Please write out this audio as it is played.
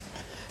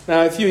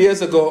Now, a few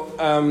years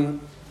ago,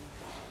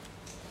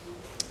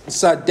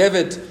 Sir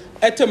David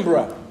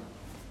Attenborough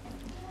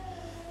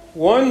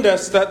warned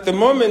us that the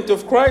moment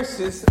of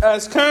crisis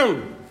has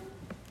come.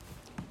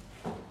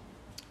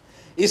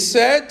 He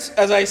said,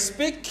 as I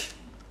speak,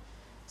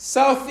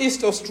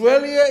 Southeast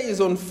Australia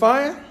is on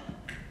fire.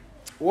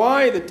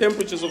 Why? The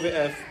temperatures of the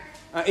earth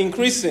are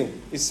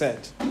increasing, he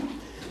said.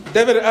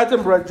 David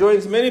Attenborough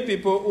joins many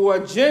people who are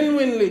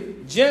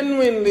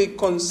genuinely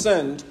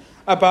concerned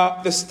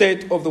about the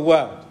state of the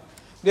world.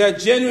 They are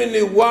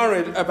genuinely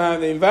worried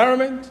about the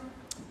environment.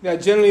 They are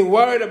genuinely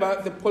worried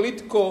about the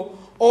political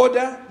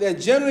order. They are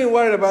genuinely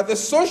worried about the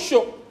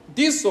social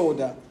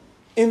disorder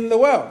in the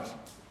world.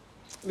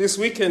 This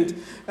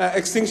weekend,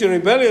 Extinction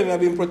Rebellion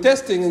have been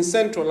protesting in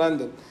central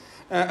London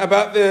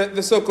about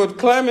the so-called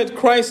climate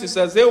crisis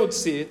as they would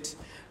see it.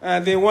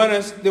 They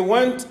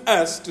want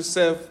us to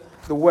save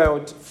the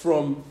world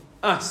from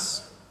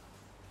us.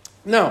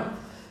 Now,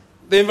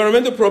 the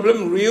environmental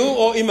problem, real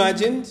or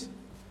imagined?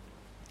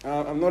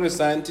 I'm not a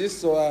scientist,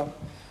 so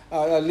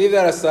I'll leave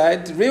that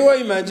aside. Real or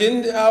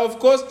imagined are, of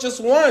course,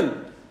 just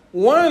one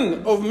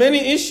of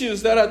many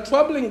issues that are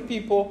troubling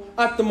people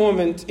at the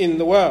moment in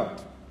the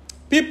world.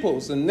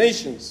 Peoples and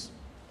nations.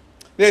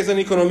 There's an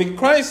economic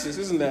crisis,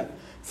 isn't there?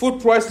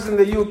 Food prices in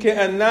the UK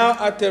are now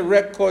at a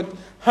record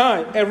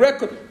high, a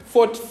record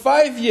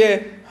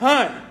 45-year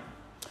high.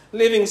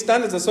 Living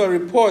standards, I saw a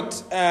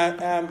report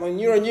on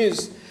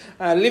Euronews.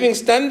 Living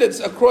standards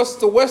across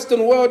the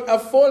Western world are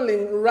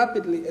falling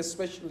rapidly,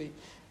 especially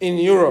in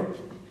Europe.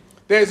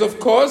 There is, of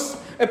course,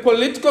 a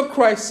political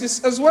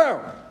crisis as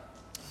well.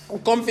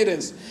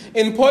 Confidence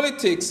in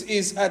politics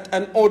is at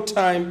an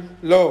all-time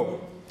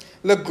low.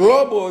 The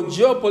global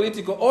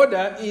geopolitical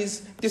order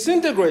is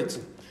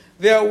disintegrating.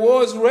 There are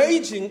wars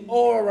raging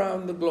all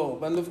around the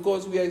globe. And of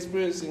course, we are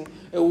experiencing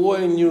a war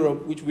in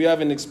Europe, which we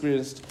haven't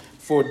experienced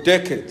for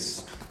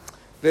decades.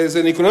 There's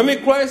an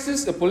economic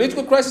crisis, a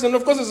political crisis, and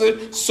of course, there's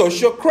a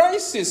social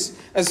crisis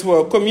as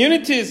well.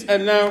 Communities are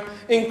now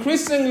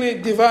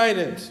increasingly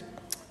divided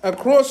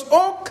across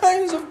all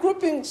kinds of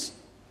groupings.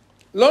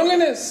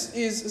 Loneliness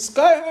is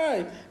sky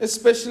high,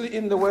 especially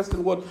in the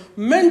Western world.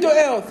 Mental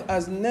health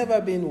has never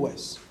been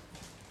worse.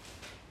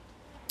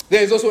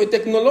 There is also a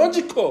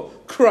technological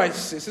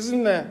crisis,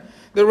 isn't there?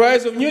 The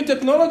rise of new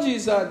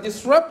technologies are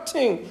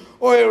disrupting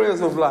all areas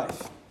of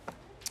life,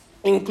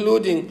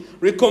 including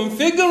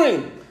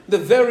reconfiguring the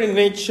very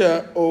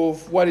nature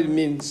of what it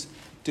means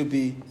to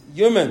be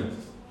human.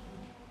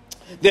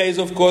 There is,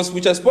 of course,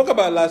 which I spoke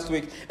about last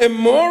week, a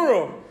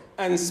moral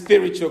and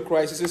spiritual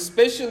crisis,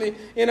 especially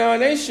in our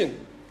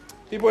nation.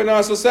 People in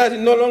our society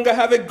no longer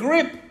have a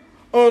grip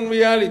on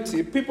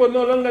reality. People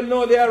no longer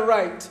know their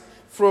right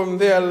from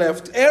their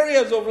left.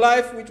 Areas of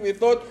life which we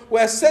thought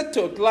were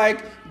settled,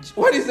 like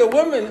what is a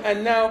woman, are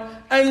now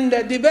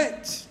under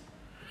debate.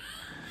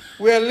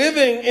 We are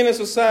living in a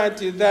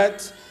society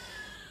that,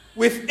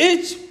 with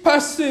each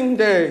passing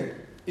day,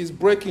 is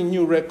breaking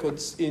new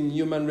records in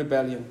human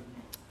rebellion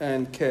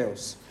and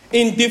chaos,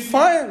 in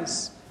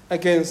defiance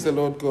against the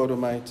Lord God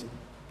Almighty.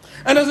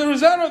 And as a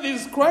result of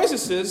these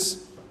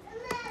crises,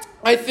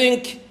 I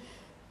think,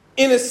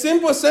 in a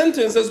simple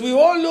sentence, as we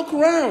all look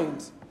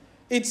around,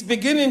 it's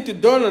beginning to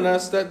dawn on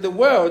us that the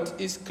world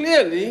is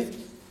clearly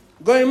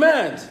going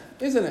mad,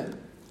 isn't it?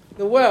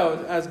 The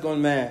world has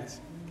gone mad.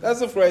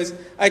 That's a phrase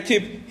I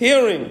keep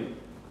hearing.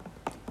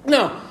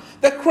 Now,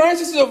 the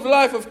crises of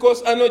life, of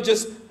course, are not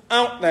just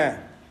out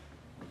there,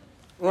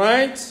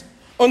 right?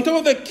 On top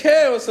of the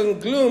chaos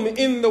and gloom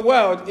in the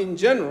world in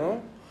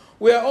general,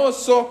 we are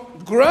also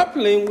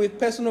grappling with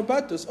personal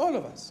battles, all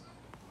of us.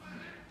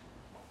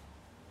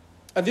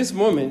 At this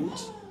moment,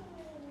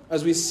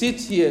 as we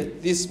sit here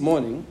this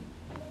morning,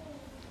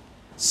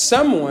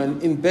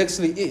 someone in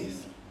Bexley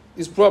Heath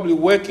is probably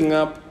waking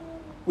up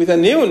with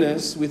an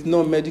illness with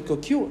no medical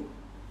cure.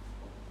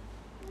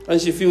 And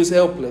she feels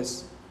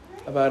helpless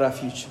about her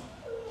future.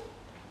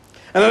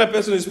 Another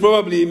person is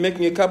probably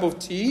making a cup of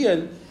tea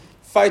and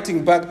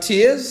fighting back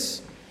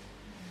tears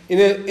in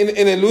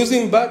a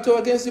losing battle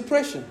against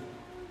depression.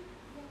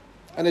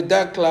 And a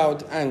dark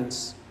cloud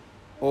hangs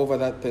over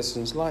that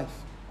person's life.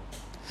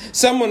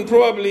 Someone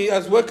probably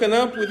has woken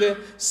up with a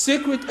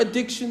secret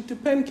addiction to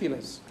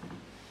painkillers.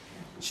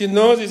 She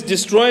knows it's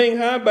destroying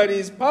her, but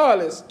is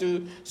powerless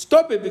to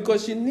stop it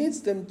because she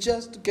needs them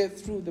just to get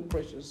through the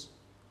pressures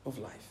of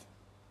life.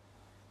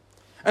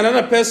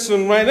 Another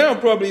person right now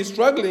probably is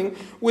struggling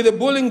with a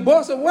bullying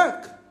boss at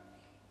work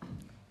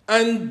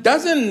and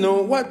doesn't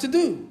know what to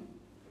do.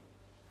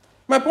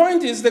 My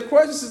point is, the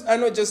crises are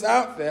not just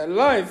out there.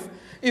 Life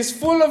is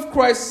full of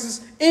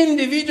crises,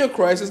 individual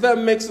crises that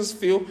makes us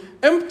feel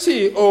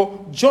empty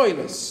or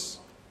joyless.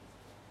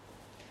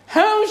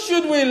 How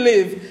should we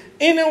live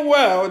in a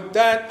world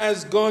that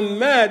has gone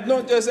mad,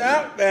 not just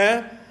out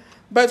there,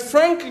 but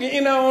frankly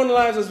in our own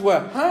lives as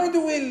well? How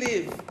do we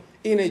live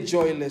in a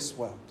joyless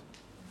world?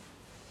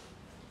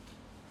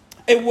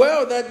 A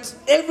world that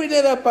every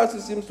day that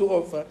passes seems to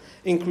offer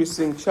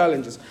increasing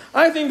challenges.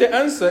 I think the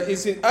answer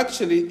is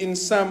actually in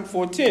Psalm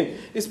 14.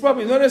 It's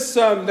probably not a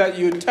psalm that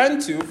you turn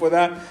to for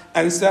that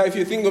answer. If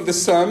you think of the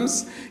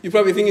Psalms, you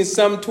probably think it's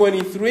Psalm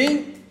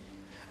 23.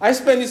 I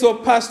spent this whole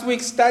past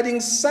week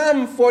studying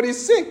Psalm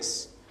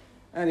 46.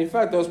 And in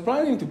fact, I was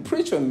planning to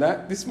preach on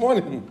that this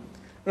morning.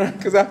 Right?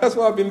 Because that's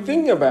what I've been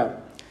thinking about.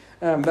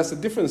 That's a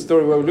different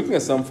story where we're looking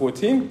at Psalm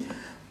 14.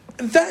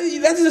 That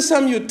is the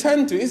psalm you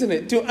turn to, isn't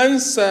it? To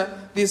answer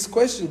this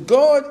question.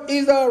 God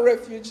is our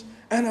refuge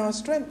and our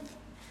strength.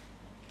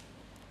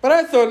 But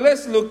I thought,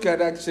 let's look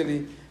at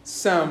actually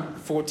Psalm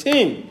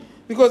 14.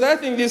 Because I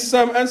think this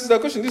psalm answers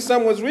that question. This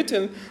psalm was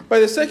written by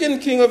the second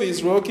king of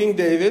Israel, King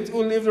David,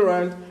 who lived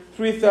around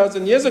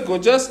 3,000 years ago,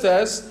 just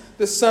as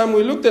the psalm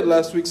we looked at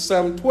last week,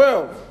 Psalm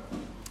 12.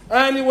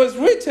 And it was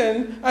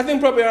written, I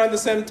think probably around the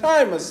same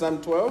time as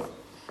Psalm 12.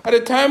 At a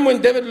time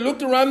when David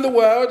looked around the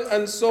world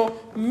and saw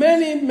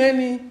many,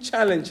 many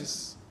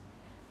challenges.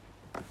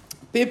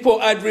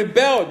 People had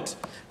rebelled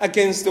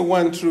against the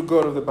one true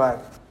God of the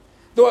Bible.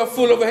 They were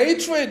full of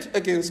hatred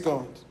against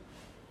God.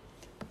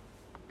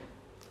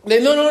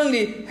 They not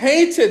only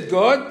hated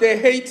God, they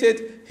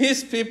hated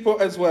his people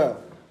as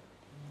well.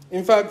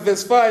 In fact,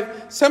 verse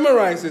 5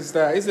 summarizes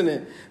that, isn't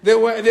it?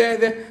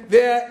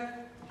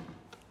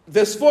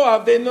 Verse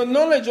 4, they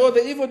acknowledge all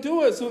the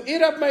evildoers who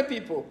eat up my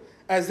people,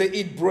 as they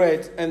eat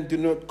bread and do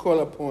not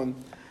call upon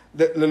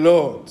the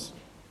Lord.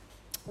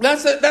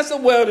 That's a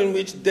world in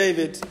which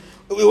David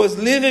was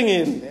living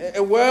in.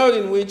 A world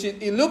in which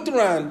he looked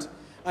around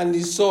and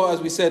he saw, as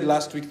we said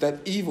last week, that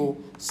evil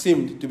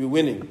seemed to be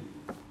winning.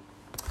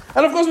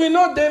 And of course, we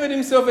know David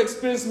himself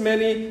experienced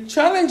many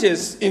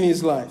challenges in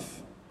his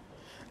life.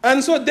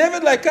 And so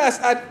David, like us,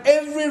 had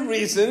every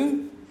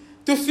reason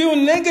to feel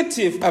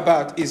negative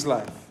about his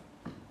life.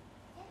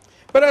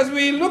 But as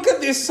we look at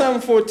this Psalm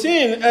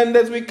 14, and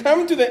as we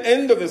come to the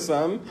end of the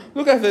Psalm,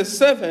 look at verse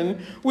 7,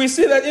 we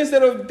see that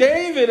instead of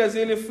David, as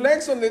he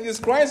reflects on these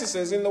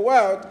crises in the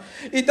world,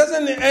 it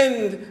doesn't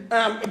end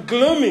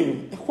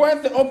glooming.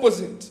 Quite the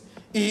opposite.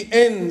 He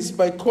ends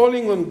by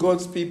calling on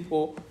God's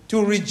people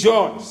to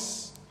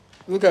rejoice.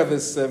 Look at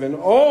verse 7.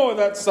 Oh,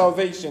 that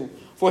salvation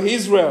for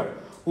Israel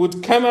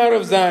would come out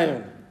of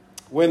Zion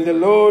when the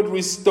Lord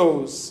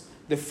restores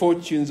the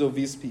fortunes of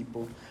his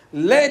people.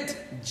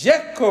 Let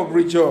Jacob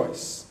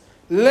rejoice.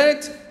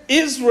 Let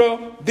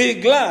Israel be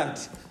glad.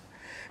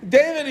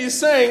 David is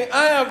saying,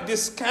 I have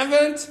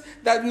discovered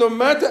that no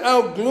matter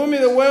how gloomy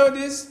the world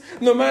is,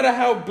 no matter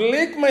how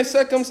bleak my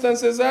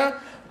circumstances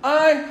are,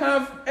 I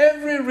have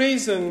every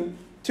reason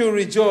to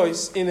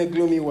rejoice in a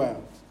gloomy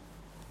world.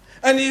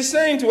 And he's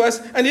saying to us,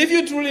 and if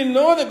you truly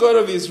know the God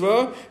of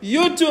Israel,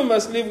 you too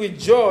must live with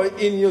joy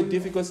in your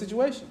difficult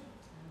situation.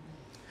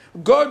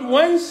 God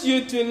wants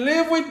you to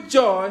live with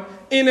joy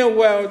in a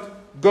world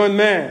gone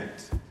mad.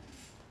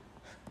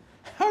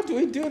 How do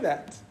we do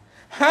that?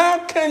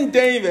 How can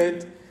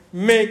David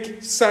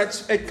make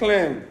such a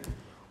claim?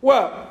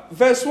 Well,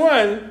 verse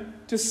 1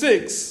 to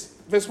 6,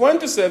 verse 1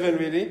 to 7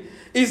 really,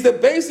 is the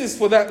basis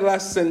for that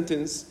last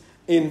sentence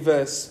in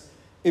this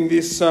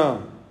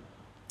psalm.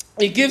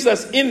 It gives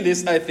us in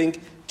this, I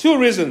think, two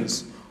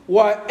reasons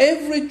why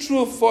every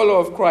true follower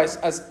of Christ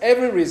has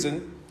every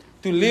reason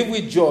to live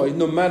with joy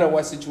no matter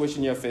what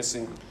situation you're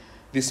facing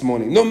this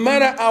morning. No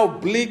matter how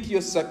bleak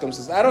your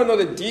circumstances. I don't know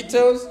the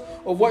details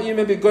of what you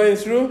may be going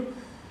through,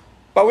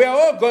 but we are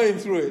all going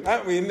through it,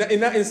 aren't we,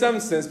 in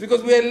some sense,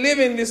 because we are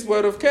living this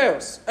world of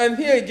chaos. And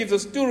here it gives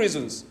us two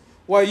reasons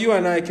why you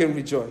and I can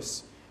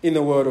rejoice in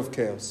the world of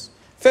chaos.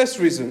 First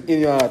reason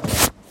in your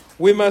heart,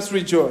 we must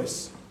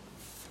rejoice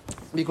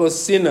because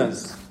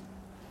sinners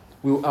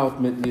will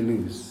ultimately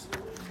lose.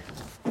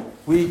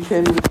 We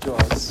can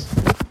rejoice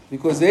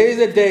because there is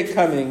a day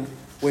coming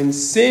when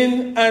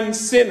sin and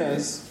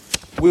sinners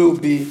will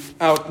be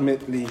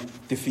ultimately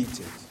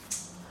defeated.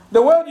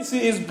 The world, you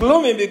see, is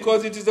gloomy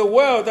because it is a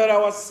world that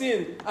our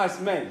sin has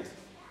made.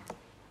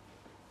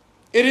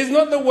 It is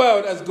not the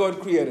world as God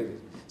created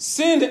it.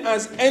 Sin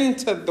has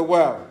entered the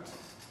world.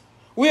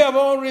 We have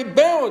all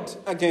rebelled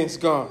against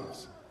God.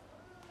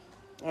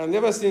 And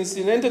ever since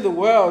sin entered the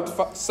world,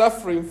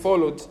 suffering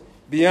followed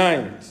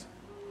behind.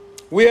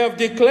 We have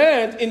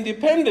declared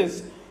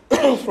independence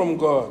from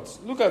God.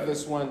 Look at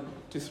verse 1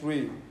 to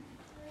 3.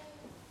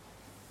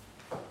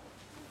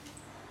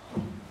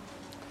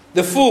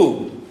 The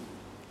fool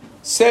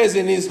says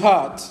in his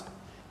heart,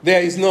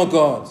 there is no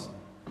God.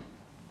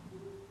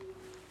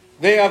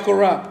 They are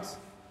corrupt.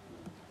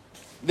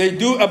 They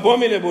do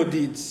abominable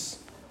deeds.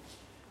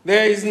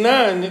 There is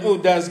none who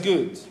does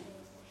good.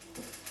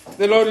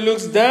 The Lord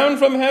looks down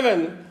from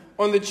heaven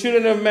on the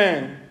children of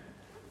man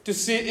to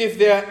see if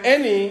there are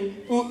any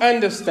who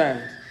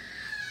understand,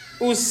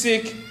 who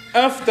seek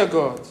after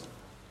God.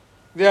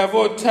 They have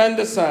all turned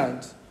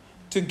aside.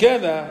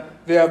 Together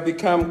they have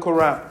become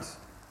corrupt.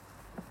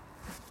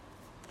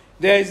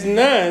 There is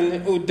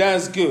none who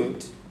does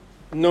good,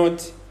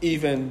 not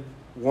even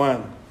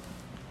one.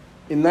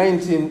 In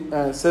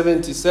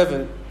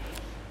 1977,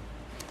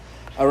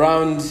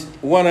 around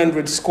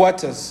 100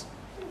 squatters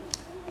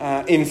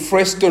in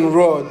Preston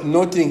Road,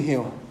 Notting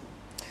Hill,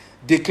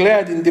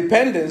 declared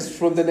independence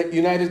from the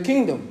United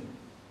Kingdom.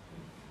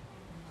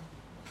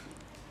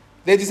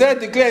 They decided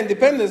to declare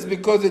independence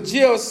because the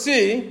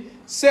GLC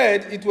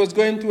said it was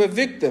going to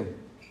evict them.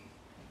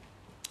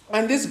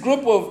 And this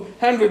group of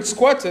 100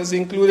 squatters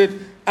included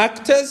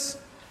actors,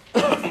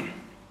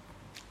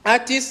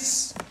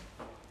 artists,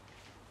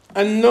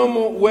 and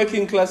normal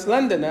working class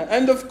Londoner,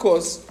 and of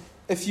course,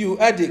 a few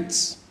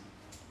addicts.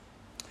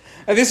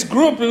 And this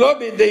group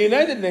lobbied the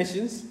United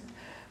Nations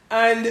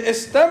and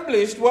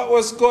established what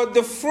was called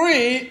the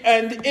Free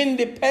and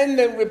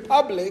Independent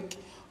Republic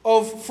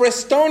of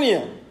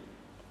Frestonia.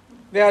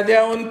 They had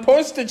their own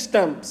postage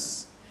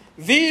stamps,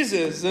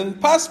 visas,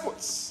 and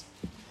passports.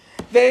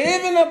 They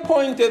even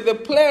appointed the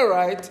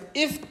playwright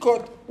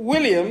Heathcote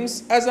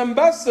Williams as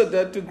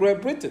ambassador to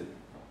Great Britain.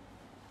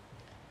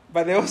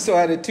 But they also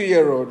had a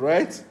 2-year-old,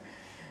 right?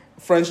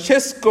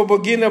 Francesco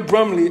Borghina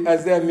Brumley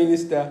as their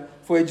minister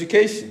for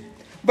education.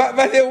 But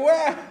they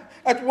were,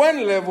 at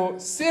one level,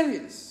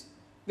 serious.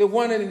 They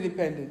wanted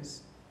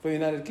independence for the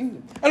United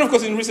Kingdom. And of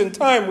course, in recent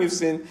time, we've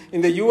seen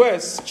in the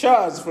US,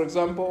 Charles, for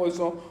example,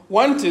 also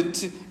wanted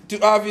to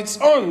have its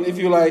own, if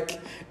you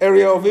like,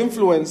 area of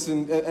influence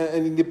and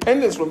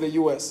independence from the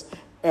US.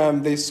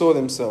 They saw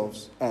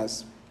themselves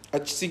as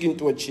seeking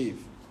to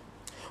achieve.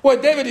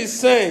 What David is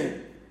saying,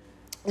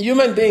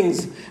 human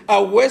beings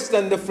are worse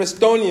than the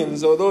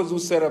Frestonians or those who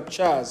set up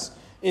Charles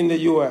in the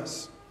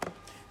US.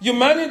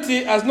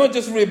 Humanity has not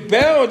just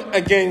rebelled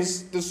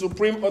against the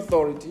supreme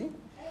authority.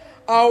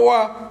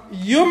 Our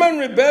human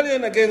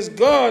rebellion against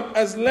God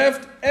has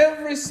left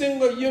every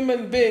single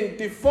human being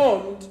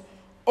deformed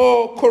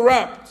or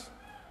corrupt.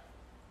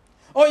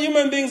 All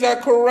human beings are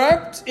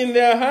corrupt in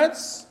their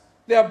hearts.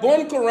 They are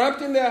born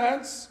corrupt in their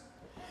hearts.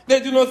 They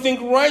do not think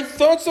right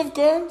thoughts of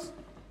God.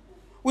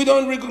 We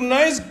don't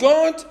recognize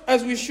God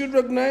as we should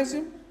recognize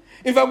Him.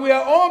 In fact, we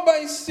are all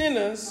by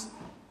sinners,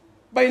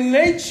 by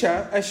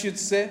nature, I should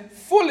say,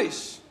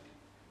 foolish.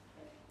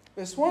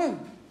 Verse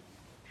 1.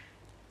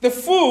 The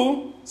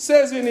fool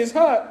says in his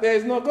heart, there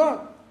is no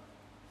God.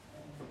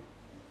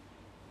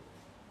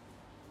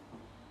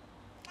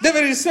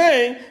 David is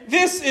saying,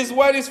 this is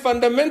what is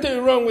fundamentally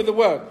wrong with the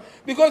world.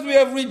 Because we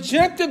have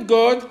rejected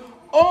God,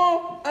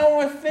 all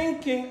our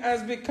thinking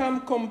has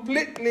become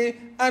completely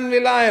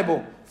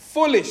unreliable,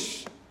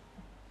 foolish.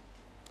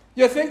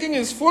 Your thinking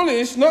is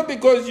foolish not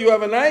because you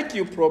have an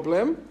IQ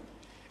problem.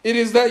 It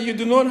is that you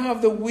do not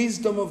have the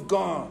wisdom of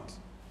God.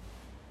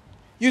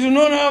 You do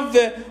not have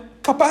the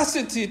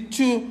capacity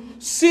to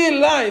see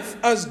life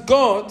as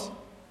God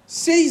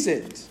sees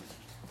it.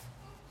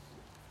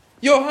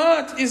 Your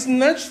heart is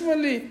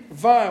naturally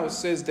vile,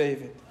 says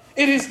David.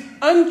 It is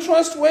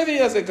untrustworthy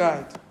as a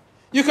guide.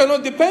 You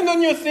cannot depend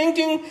on your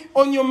thinking,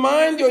 on your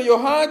mind, or your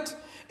heart.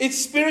 Its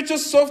spiritual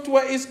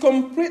software is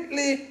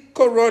completely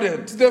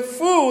corroded. The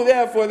fool,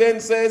 therefore, then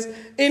says,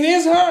 in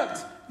his heart,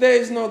 there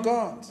is no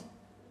God.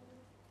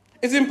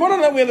 It's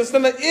important that we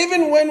understand that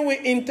even when we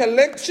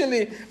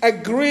intellectually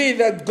agree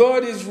that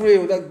God is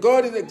real, that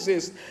God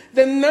exists,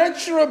 the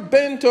natural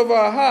bent of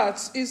our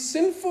hearts is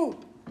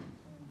sinful.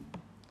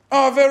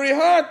 Our very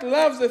heart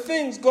loves the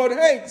things God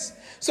hates.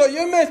 So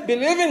you may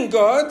believe in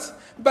God,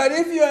 but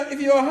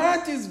if your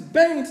heart is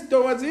bent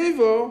towards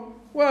evil,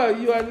 well,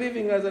 you are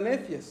living as an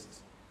atheist.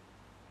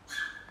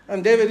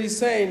 And David is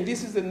saying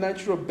this is the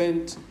natural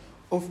bent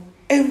of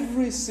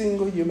every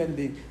single human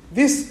being.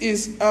 This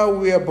is how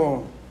we are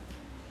born.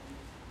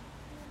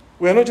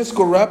 We are not just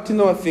corrupt in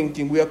our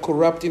thinking, we are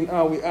corrupt in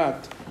how we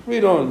act.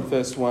 Read on,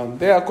 verse 1.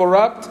 They are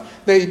corrupt,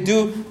 they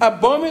do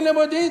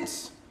abominable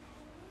deeds.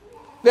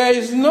 There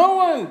is no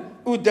one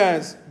who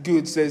does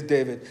good, says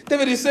David.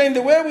 David is saying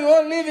the way we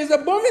all live is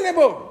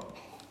abominable.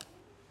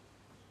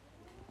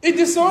 It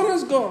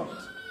dishonors God.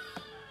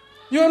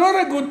 You are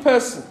not a good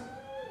person.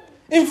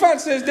 In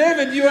fact, says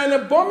David, you are an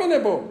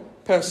abominable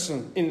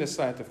person in the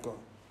sight of God.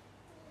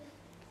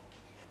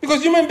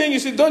 Because human beings,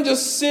 you see, don't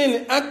just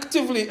sin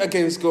actively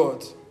against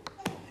God.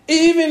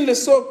 Even the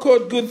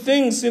so-called good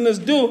things sinners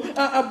do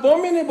are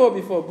abominable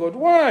before God.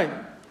 Why?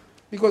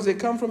 Because they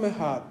come from a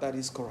heart that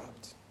is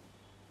corrupt.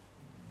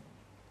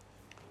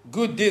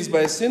 Good deeds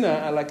by a sinner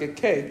are like a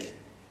cake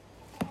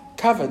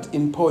covered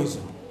in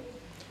poison.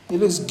 It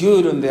looks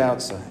good on the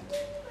outside,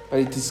 but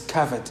it is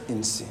covered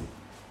in sin.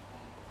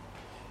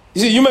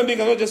 You see, human beings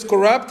are not just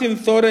corrupt in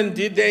thought and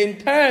deed. Their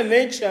entire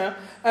nature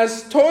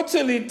has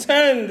totally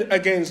turned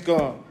against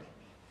God.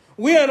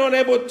 We are not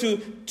able to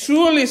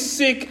truly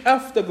seek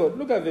after God.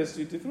 Look at verse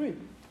 23.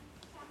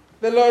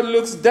 The Lord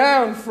looks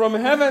down from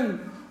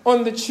heaven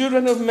on the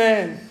children of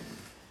man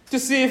to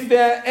see if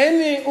there are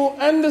any who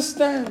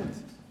understand,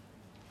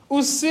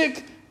 who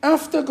seek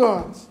after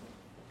God.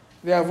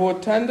 They have all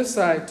turned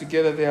aside.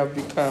 Together they have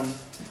become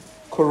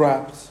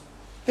corrupt.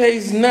 There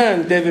is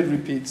none, David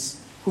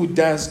repeats, who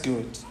does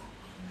good.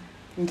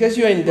 In case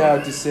you are in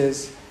doubt, he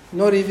says,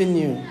 not even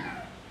you.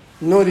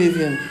 Not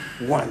even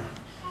one.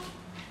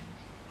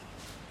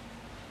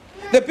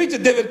 The picture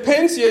David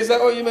paints here is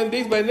that all human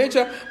beings by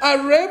nature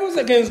are rebels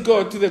against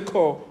God to the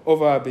core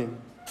of our being.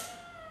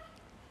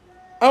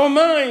 Our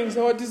minds,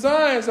 our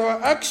desires,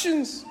 our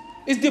actions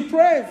is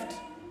depraved.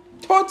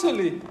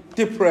 Totally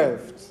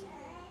depraved.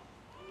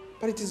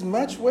 But it is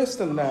much worse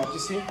than that, you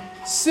see.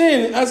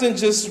 Sin hasn't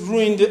just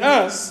ruined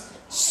us.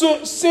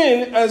 So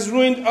sin has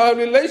ruined our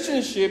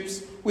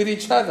relationships with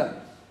each other.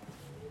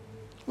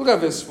 Look at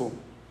verse 4.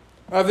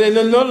 Have they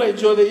no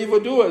knowledge, or the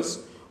evildoers,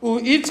 who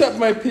eat up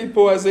my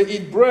people as they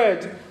eat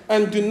bread,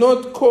 and do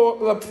not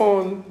call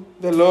upon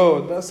the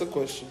Lord? That's the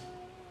question.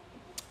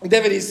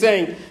 David is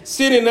saying,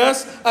 sin in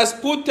us has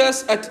put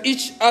us at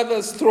each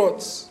other's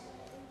throats.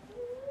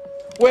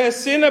 Where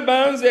sin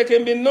abounds, there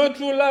can be no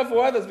true love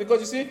for others. Because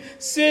you see,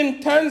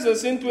 sin turns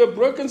us into a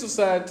broken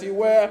society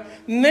where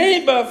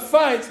neighbor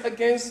fights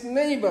against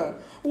neighbor.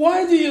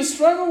 Why do you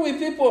struggle with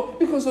people?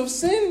 Because of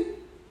sin.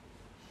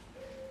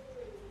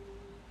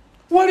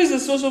 What is the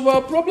source of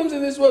our problems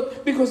in this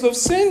world? Because of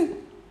sin.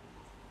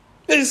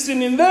 There's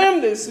sin in them,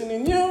 there's sin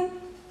in you.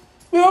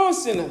 We're all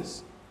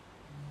sinners.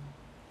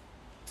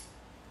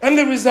 And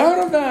the result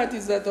of that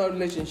is that our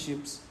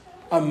relationships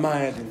are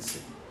mired in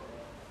sin.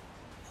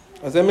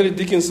 As Emily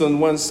Dickinson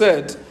once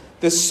said,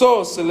 the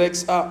soul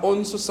selects our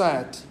own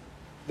society,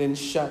 then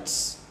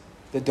shuts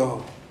the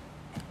door.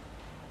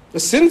 The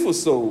sinful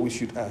soul, we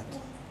should add.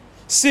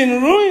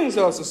 Sin ruins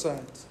our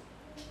society.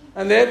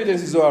 And the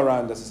evidence is all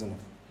around us, isn't it?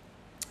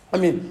 I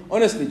mean,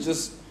 honestly,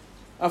 just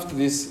after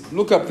this,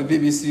 look up the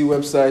BBC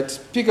website,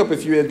 pick up a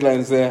few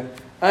headlines there,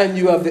 and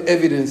you have the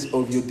evidence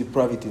of your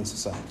depravity in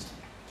society.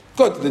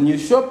 Go to the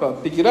news shopper,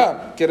 pick it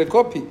up, get a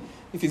copy.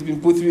 If it's been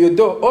put through your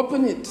door,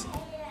 open it.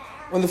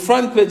 On the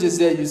front pages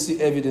there, you see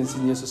evidence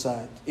in your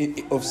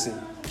society of sin.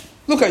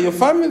 Look at your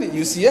family,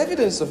 you see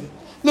evidence of it.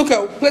 Look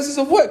at places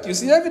of work, you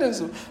see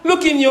evidence of it.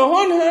 Look in your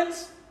own heart,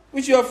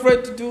 which you're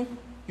afraid to do,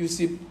 you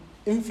see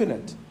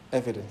infinite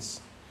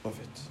evidence of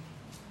it.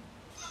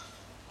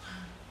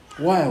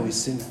 Why are we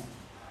sinning?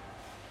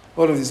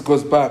 All of this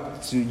goes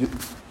back to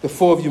the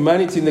fall of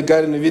humanity in the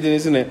Garden of Eden,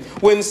 isn't it?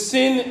 When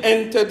sin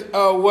entered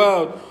our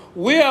world,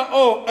 we are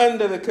all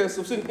under the curse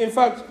of sin. In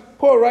fact,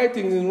 Paul,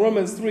 writing in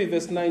Romans 3,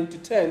 verse 9 to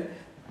 10,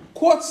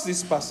 quotes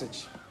this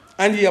passage,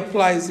 and he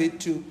applies it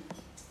to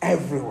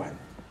everyone.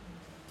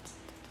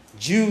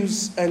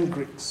 Jews and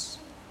Greeks.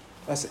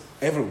 That's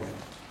everyone,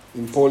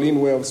 in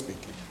Pauline way of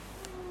speaking.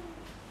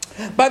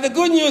 But the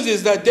good news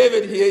is that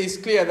David here is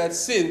clear that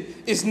sin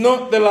is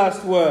not the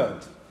last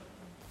word.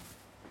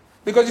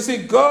 Because you see,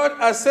 God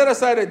has set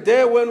aside a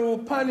day when we will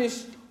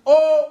punish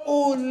all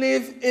who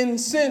live in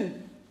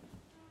sin.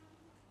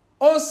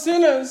 All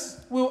sinners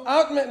will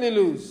ultimately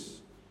lose.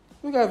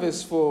 Look at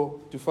verse 4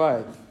 to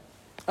 5.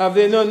 Have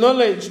they no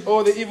knowledge,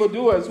 or the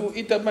evildoers who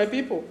eat up my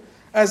people,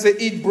 as they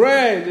eat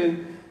bread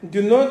and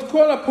do not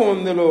call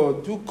upon the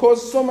Lord, who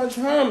cause so much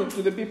harm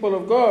to the people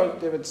of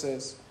God, David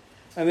says.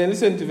 And then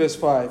listen to verse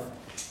 5.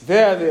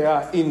 There they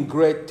are in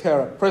great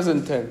terror,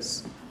 present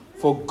tense.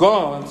 For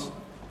God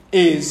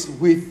is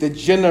with the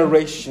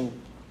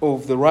generation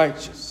of the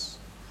righteous.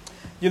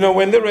 You know,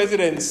 when the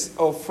residents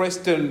of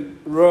Preston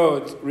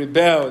Road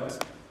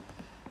rebelled,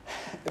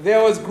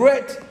 there was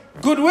great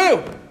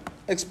goodwill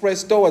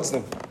expressed towards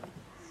them.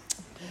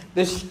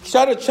 The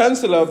Shadow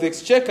Chancellor of the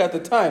Exchequer at the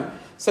time,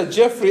 Sir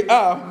Geoffrey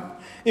R.,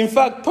 in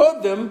fact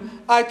told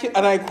them,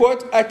 and I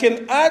quote, "I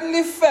can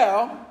hardly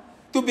fail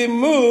to be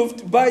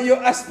moved by your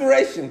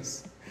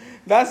aspirations."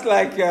 That's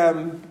like, I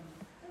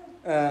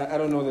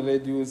don't know the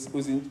lady who's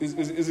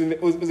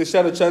the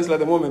Shadow Chancellor at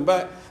the moment,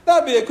 but that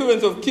would be the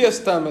equivalent of Keir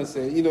Starmer,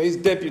 say, his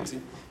deputy,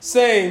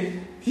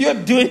 saying, "You're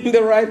doing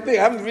the right thing.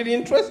 I'm really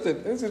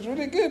interested. This is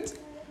really good."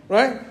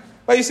 Right?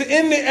 But you see,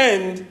 in the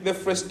end, the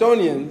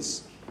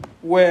Frestonians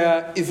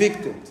were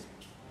evicted.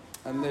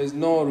 And there's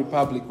no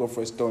Republic of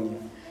Frestonia.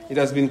 It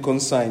has been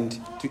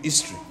consigned to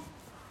history.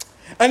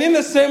 And in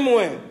the same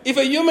way, if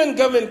a human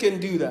government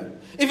can do that,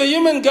 if a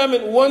human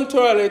government won't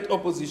tolerate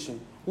opposition,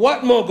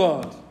 what more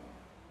God?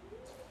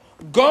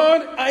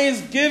 God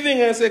is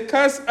giving us a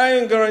cast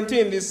iron guarantee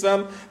in this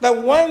psalm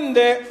that one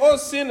day all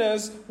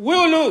sinners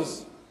will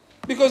lose,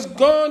 because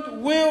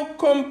God will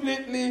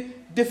completely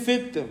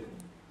defeat them.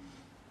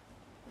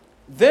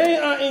 They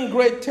are in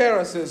great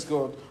terror, says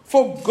God,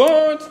 for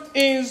God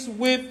is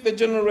with the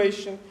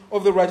generation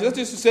of the righteous.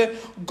 That is to say,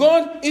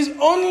 God is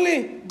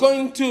only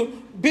going to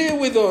be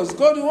with us.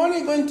 God is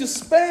only going to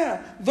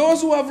spare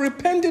those who have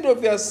repented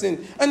of their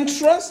sin and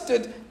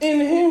trusted in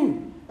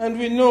Him. And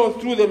we know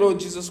through the Lord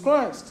Jesus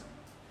Christ.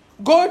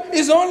 God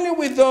is only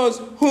with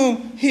those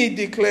whom He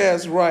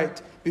declares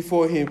right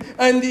before Him.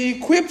 And He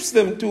equips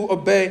them to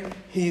obey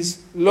His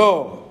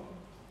law.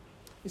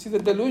 You see, the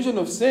delusion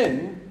of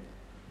sin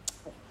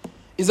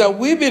is that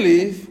we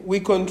believe we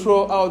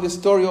control how the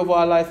story of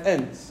our life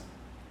ends.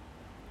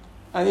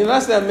 And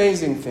that's the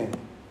amazing thing.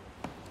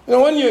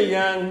 When you're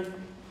young,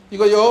 you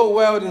got your whole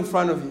world in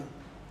front of you.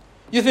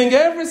 You think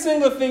every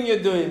single thing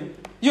you're doing,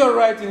 you're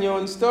writing your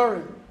own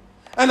story.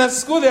 And at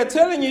school, they're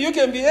telling you, you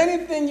can be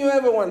anything you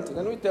ever wanted.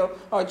 And we tell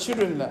our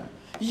children that.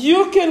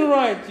 You can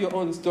write your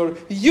own story.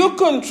 You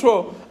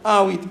control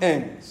how it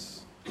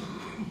ends.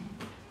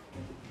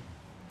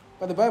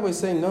 But the Bible is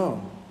saying,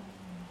 no.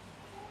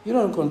 You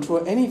don't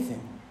control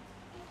anything.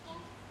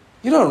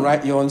 You don't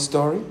write your own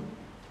story.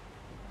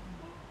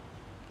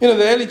 You know,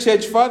 the early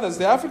church fathers,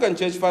 the African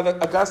church father,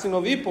 Augustine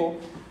of Hippo,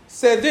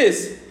 said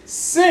this: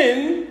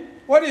 sin,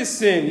 what is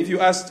sin? If you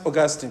asked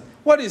Augustine,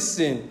 what is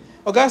sin?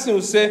 Augustine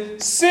would say,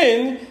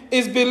 sin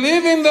is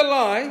believing the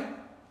lie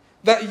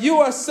that you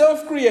are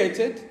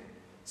self-created,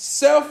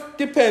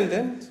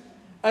 self-dependent,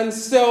 and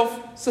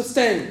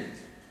self-sustained.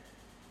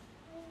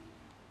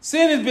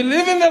 Sin is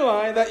believing the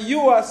lie that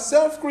you are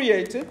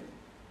self-created,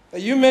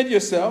 that you made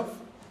yourself,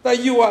 that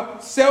you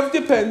are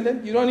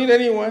self-dependent, you don't need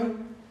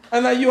anyone,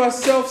 and that you are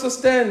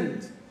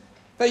self-sustained,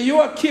 that you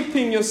are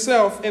keeping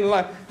yourself in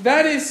life.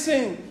 That is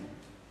sin.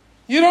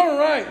 You don't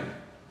write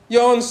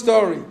your own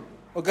story,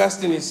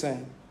 Augustine is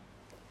saying.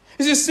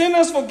 You see,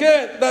 sinners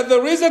forget that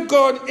there is a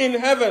God in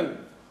heaven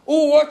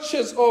who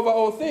watches over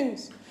all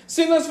things.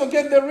 Sinners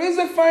forget there is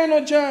a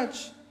final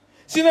judge.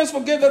 Sinners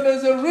forget that there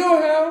is a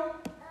real hell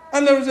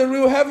and there is a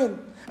real heaven.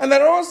 And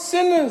that all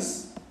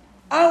sinners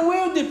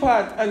will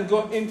depart and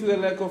go into the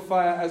lake of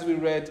fire, as we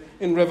read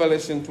in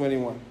Revelation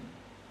 21.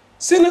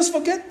 Sinners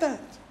forget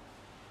that.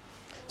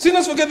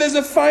 Sinners forget there's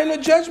a final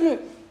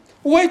judgment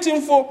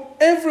waiting for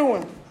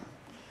everyone.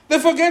 They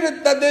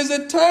forget that there's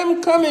a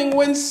time coming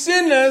when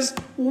sinners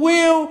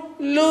will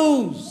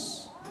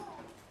lose.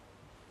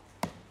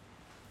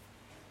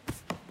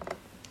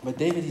 But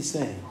David is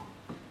saying,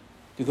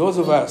 to those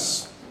of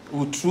us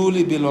who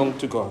truly belong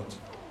to God,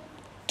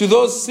 to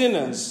those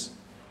sinners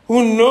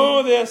who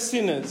know they're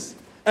sinners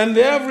and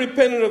they have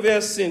repented of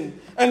their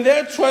sin and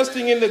they're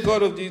trusting in the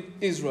God of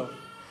Israel,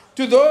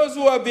 to those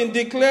who have been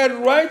declared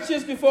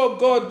righteous before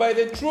God by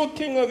the true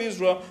King of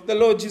Israel, the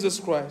Lord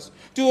Jesus Christ,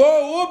 to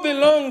all who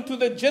belong to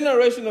the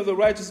generation of the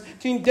righteous,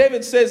 King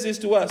David says this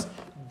to us: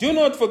 do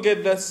not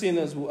forget that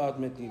sinners will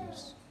ultimately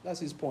lose.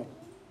 That's his point.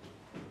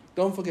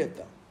 Don't forget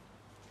that.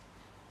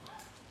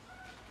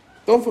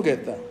 Don't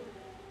forget that.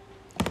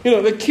 You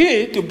know, the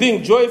key to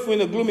being joyful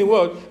in a gloomy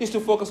world is to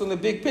focus on the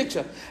big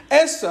picture.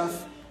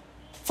 Asaph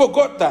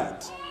forgot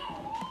that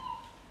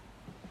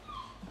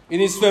in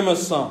his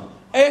famous song.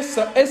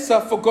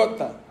 Asaph forgot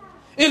that.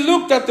 He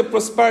looked at the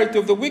prosperity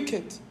of the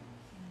wicked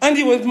and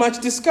he was much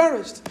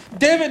discouraged.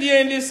 David here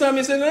in this psalm,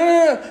 he said,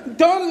 no,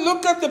 don't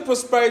look at the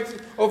prosperity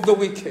of the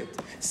wicked.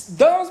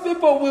 Those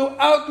people will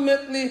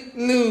ultimately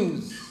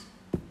lose.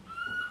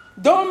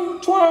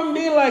 Don't try and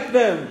be like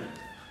them.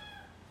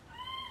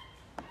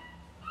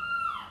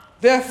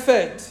 Their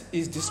fate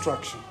is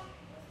destruction.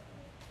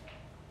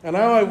 And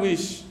how I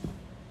wish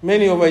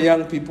many of our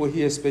young people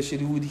here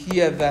especially would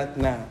hear that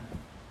now.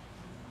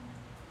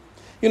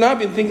 You know, I've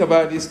been thinking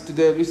about this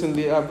today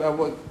recently.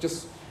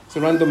 Just it's a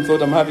random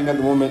thought I'm having at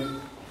the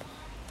moment.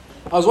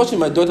 I was watching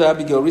my daughter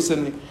Abigail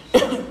recently,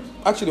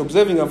 actually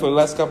observing her for the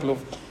last couple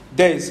of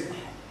days.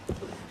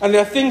 And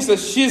there are things that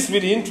she's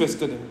really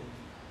interested in,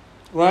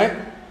 right?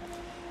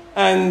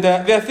 And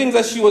there are things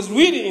that she was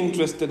really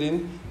interested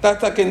in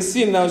that I can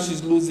see now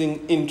she's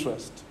losing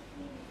interest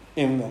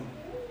in them.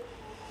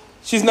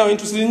 She's now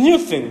interested in new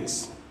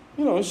things.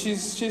 You know,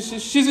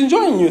 she's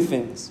enjoying new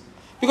things.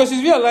 Because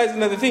she's realizing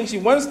that the thing she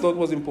once thought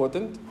was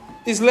important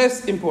is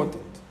less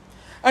important.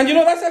 And you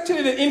know, that's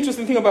actually the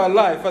interesting thing about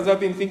life as I've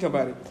been thinking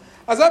about it.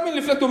 As I've been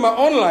reflecting on my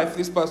own life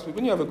this past week,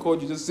 when you have a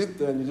cold, you just sit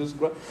there and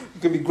you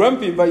can be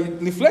grumpy, but you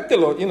reflect a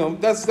lot. You know,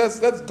 that's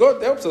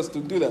God helps us to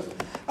do that.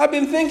 I've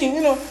been thinking,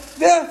 you know,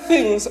 there are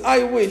things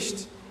I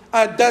wished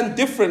I'd done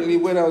differently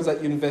when I was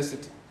at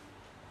university.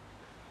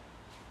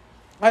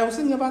 I was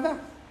thinking about that.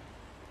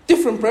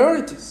 Different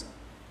priorities.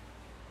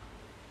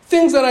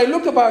 Things that I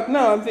look about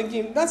now, I'm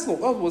thinking, that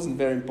wasn't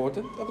very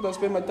important. I could have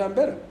spent my time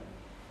better.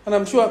 And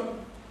I'm sure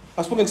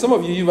I've spoken to some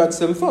of you, you've had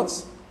same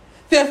thoughts.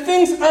 There are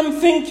things I'm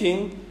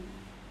thinking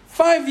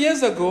 5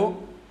 years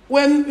ago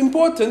were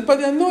important, but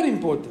they are not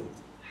important.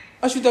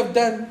 I should have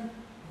done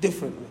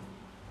differently.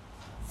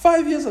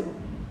 5 years ago.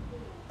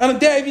 And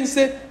dare I even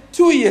say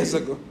 2 years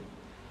ago.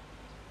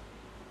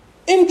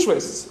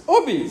 Interests,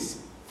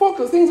 hobbies,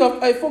 focus, things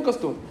I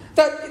focused on.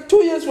 That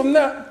 2 years from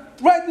now,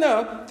 right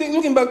now,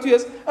 looking back 2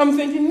 years, I'm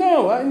thinking,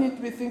 no, I need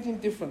to be thinking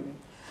differently.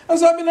 And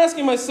so I've been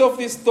asking myself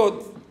this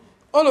thought.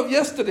 All of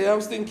yesterday, I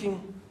was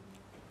thinking,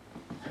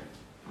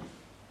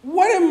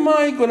 what am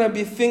I going to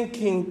be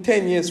thinking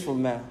 10 years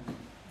from now,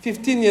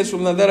 15 years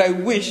from now, that I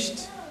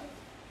wished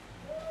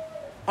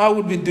I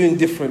would be doing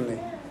differently?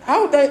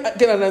 How would I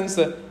get an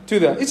answer to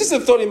that? It's just a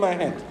thought in my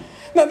head.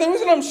 Now, the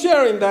reason I'm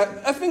sharing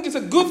that, I think it's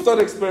a good thought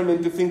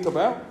experiment to think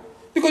about.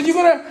 Because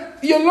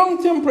your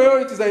long-term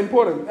priorities are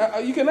important.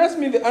 You can ask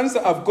me the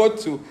answer I've got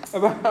to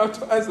about how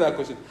to answer that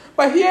question.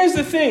 But here's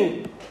the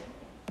thing.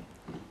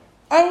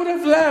 I would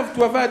have loved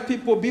to have had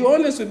people be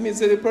honest with me and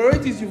say the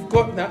priorities you've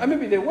got now, and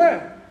maybe they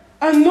were,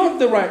 are not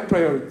the right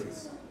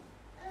priorities.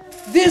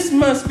 This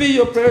must be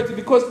your priority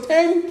because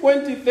 10,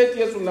 20, 30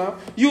 years from now,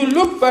 you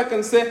look back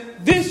and say,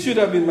 this should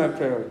have been my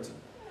priority.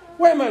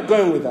 Where am I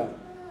going with that?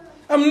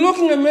 I'm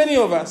looking at many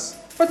of us,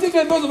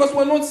 particularly those of us who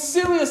are not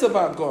serious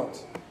about God.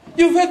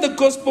 You've heard the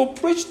gospel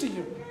preached to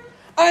you.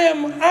 I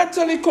am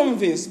utterly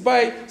convinced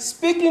by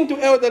speaking to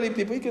elderly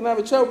people. You can have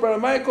a child, Brother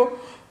Michael.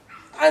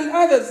 and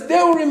others, they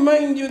will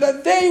remind you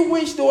that they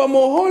wish they were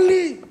more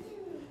holy.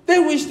 They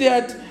wish they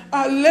had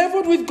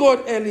leveled with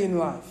God early in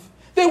life.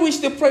 They wish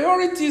the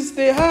priorities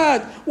they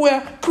had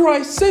were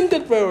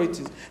Christ-centered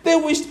priorities. They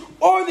wished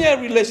all their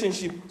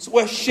relationships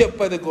were shaped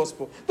by the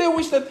gospel. They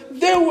wish that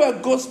they were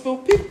gospel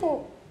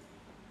people.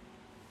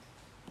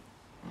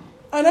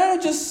 And I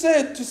just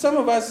said to some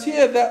of us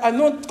here that are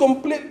not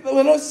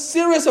we're not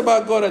serious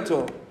about God at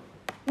all.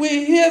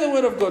 We hear the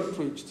word of God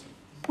preached.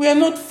 We are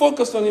not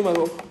focused on Him at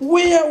all.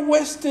 We are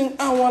wasting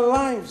our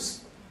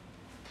lives.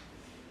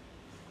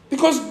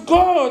 Because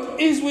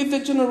God is with the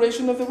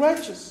generation of the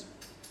righteous.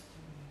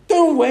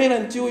 Don't wait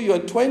until you're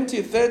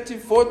 20, 30,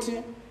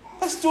 40.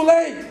 That's too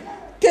late.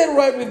 Get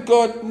right with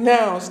God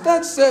now.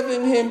 Start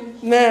serving Him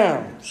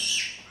now.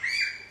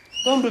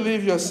 Don't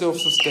believe you're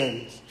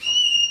self-sustained.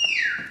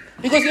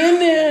 Because in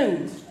the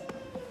end,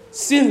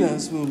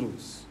 sinners will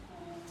lose.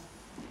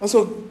 And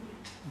so,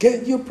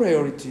 get your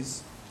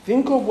priorities.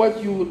 Think of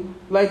what you're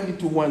likely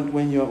to want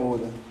when you're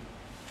older.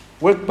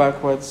 Work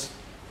backwards,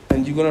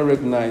 and you're going to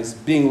recognize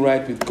being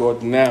right with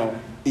God now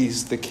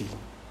is the key.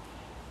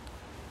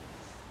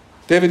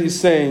 David is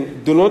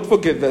saying, do not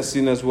forget that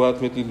sinners will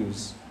ultimately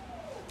lose.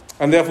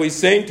 And therefore he's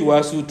saying to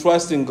us who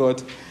trust in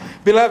God,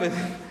 beloved,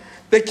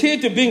 the key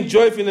to being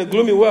joyful in a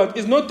gloomy world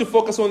is not to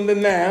focus on the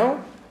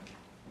now.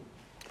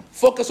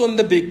 Focus on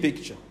the big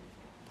picture.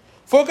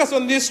 Focus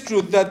on this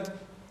truth that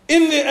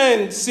in the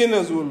end,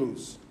 sinners will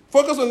lose.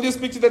 Focus on this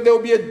picture that there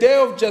will be a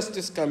day of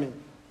justice coming.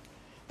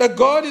 That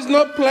God is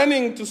not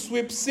planning to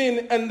sweep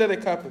sin under the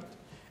carpet.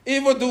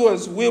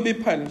 Evildoers will be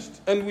punished,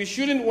 and we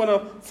shouldn't want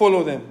to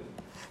follow them.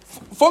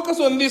 Focus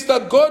on this,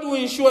 that God will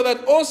ensure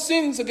that all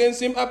sins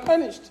against Him are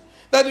punished.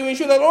 That He will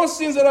ensure that all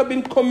sins that have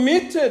been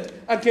committed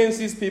against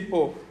His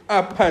people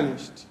are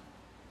punished.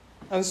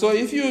 And so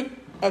if you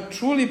are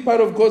truly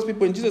part of God's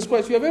people in Jesus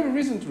Christ, you have every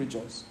reason to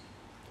rejoice.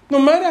 No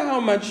matter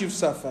how much you've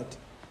suffered,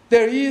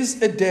 there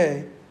is a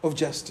day of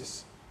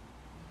justice.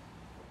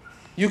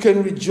 You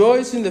can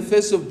rejoice in the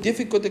face of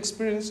difficult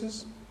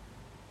experiences.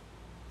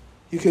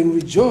 You can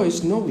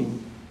rejoice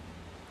knowing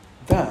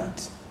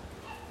that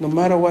no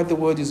matter what the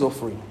world is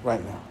offering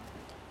right now,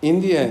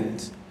 in the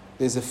end,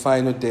 there's a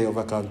final day of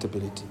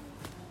accountability.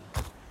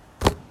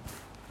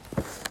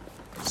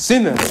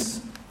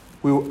 Sinners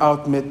will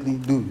ultimately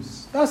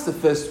lose. That's the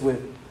first way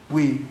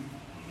we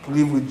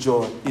live with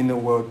joy in a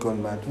world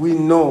gone mad. We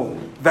know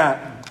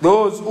that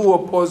those who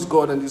oppose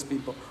God and His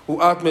people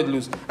will ultimately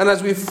lose. And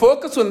as we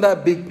focus on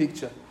that big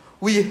picture,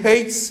 we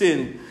hate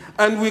sin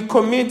and we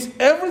commit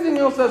everything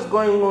else that's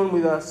going on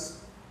with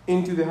us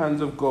into the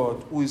hands of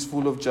God, who is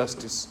full of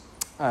justice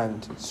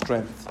and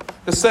strength.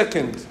 The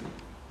second,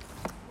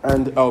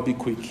 and I'll be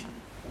quick,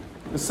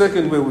 the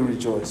second way we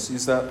rejoice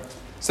is that,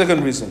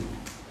 second reason,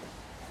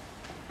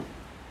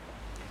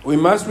 we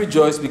must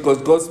rejoice because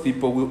God's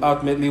people will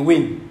ultimately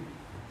win.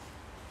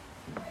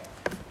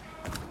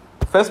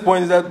 First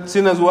point is that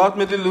sinners will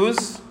ultimately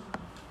lose.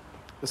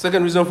 The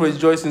second reason for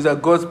rejoicing is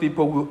that God's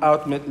people will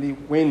ultimately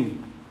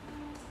win.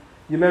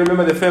 You may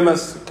remember the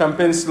famous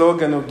campaign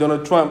slogan of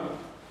Donald Trump,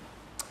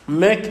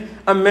 "Make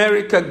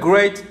America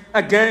Great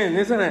Again,"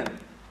 isn't it?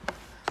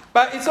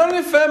 But it's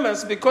only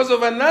famous because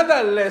of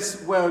another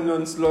less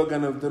well-known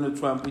slogan of Donald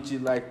Trump, which he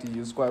liked to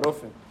use quite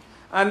often.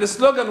 And the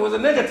slogan was a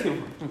negative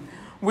one,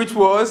 which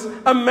was,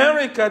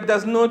 "America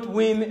does not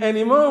win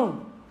anymore."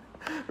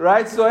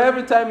 Right? So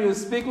every time you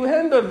speak, we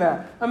hand on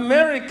that.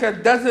 America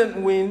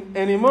doesn't win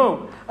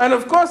anymore. And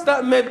of course,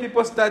 that made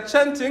people start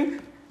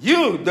chanting,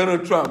 "You,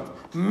 Donald Trump,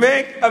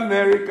 make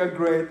America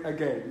great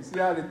again." You see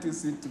how the two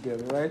sit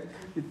together, right?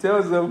 It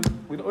tells them,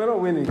 we're not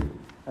winning.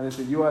 And they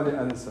say, "You are the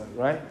answer,"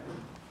 right?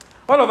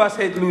 All of us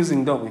hate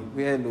losing, don't we?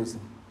 We hate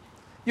losing.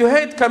 You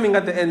hate coming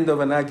at the end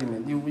of an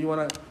argument. You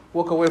want to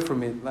walk away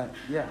from it. Like,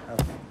 yeah, I've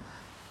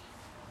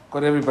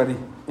got everybody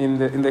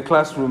in the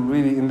classroom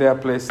really in their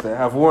place there.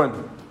 I've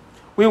won.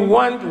 We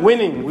want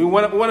winning. We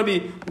want to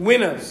be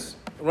winners,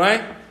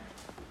 right?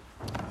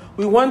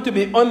 We want to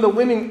be on the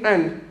winning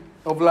end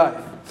of life.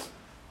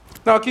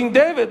 Now, King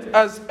David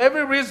has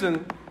every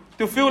reason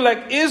to feel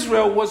like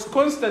Israel was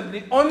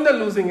constantly on the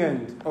losing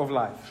end of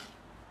life.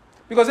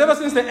 Because ever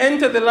since they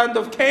entered the land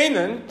of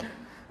Canaan,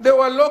 they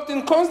were locked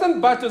in constant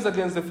battles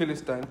against the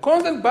Philistines,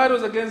 constant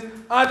battles against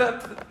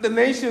the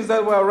nations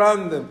that were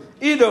around them,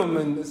 Edom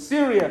and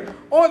Syria,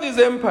 all these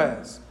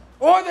empires.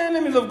 All the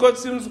enemies of God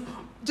seems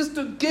just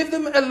to give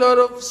them a lot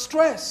of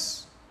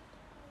stress.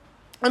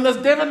 And as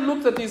David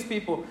looks at these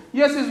people,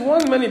 yes, he's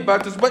won many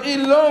battles, but he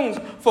longs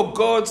for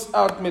God's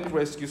ultimate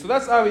rescue. So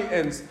that's how he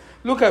ends.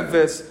 Look at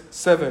verse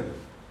 7.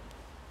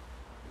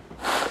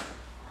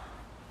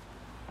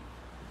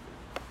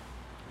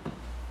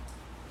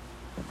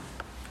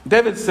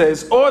 David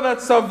says, "Oh,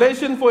 that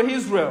salvation for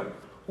Israel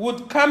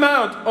would come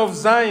out of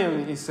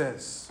Zion," he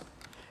says.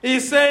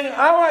 He's saying,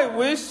 how I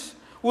wish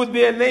would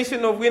be a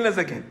nation of winners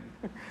again.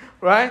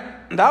 Right?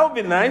 That would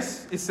be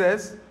nice, he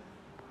says.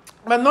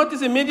 But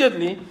notice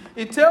immediately,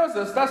 it tells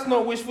us that's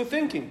not wishful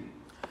thinking.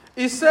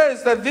 It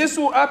says that this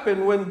will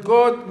happen when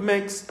God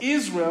makes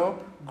Israel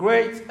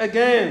great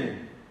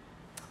again.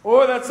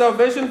 Oh, that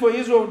salvation for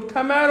Israel would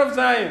come out of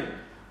Zion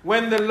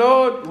when the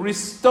Lord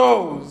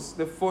restores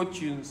the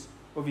fortunes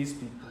of his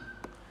people.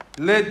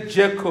 Let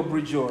Jacob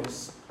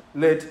rejoice.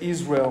 Let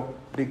Israel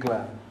be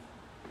glad.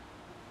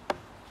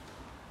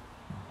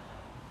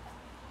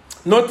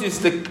 Notice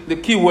the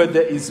key word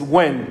there is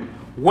when.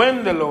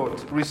 When the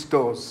Lord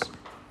restores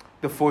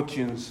the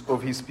fortunes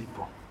of his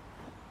people.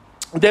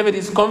 David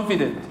is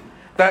confident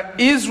that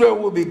Israel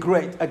will be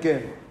great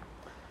again.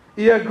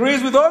 He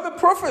agrees with all the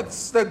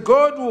prophets that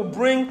God will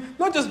bring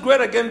not just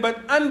great again,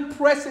 but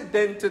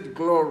unprecedented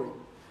glory.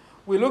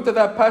 We looked at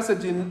that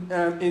passage in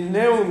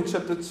Nahum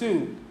chapter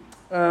 2,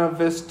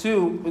 verse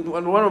 2, in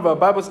one of our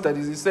Bible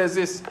studies. It says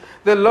this: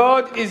 the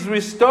Lord is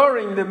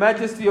restoring the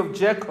majesty of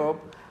Jacob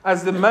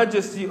as the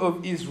majesty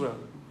of Israel.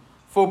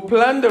 For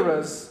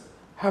plunderers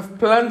have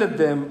plundered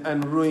them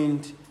and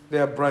ruined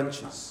their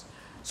branches.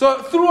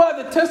 So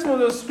throughout the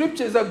testimony of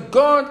Scripture is that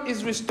God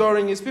is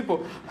restoring his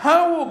people.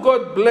 How will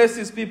God bless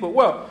his people?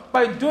 Well,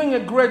 by doing a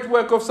great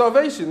work of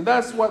salvation.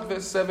 That's what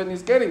verse 7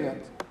 is getting at.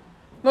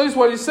 Notice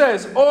what it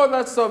says. All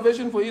that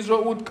salvation for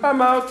Israel would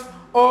come out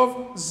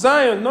of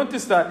Zion.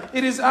 Notice that.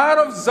 It is out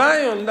of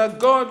Zion that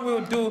God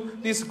will do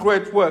this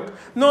great work.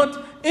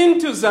 Not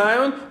into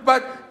Zion,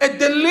 but a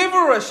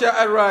deliverer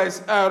shall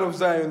arise out of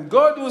Zion.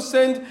 God will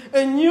send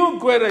a new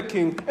greater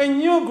king, a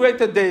new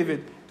greater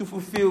David to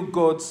fulfill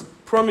God's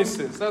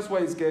promises. That's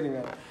what he's getting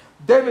at.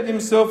 David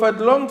himself had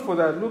longed for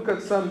that. Look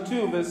at Psalm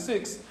 2, verse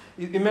 6.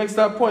 He makes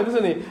that point,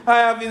 doesn't he? I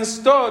have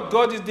installed,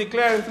 God is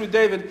declaring through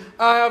David,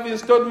 I have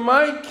installed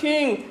my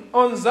king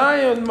on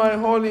Zion, my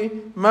holy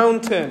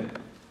mountain.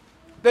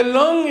 The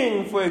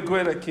longing for a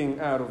greater king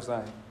out of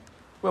Zion.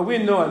 Well, we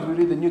know as we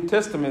read the New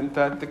Testament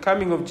that the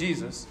coming of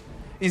Jesus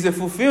is a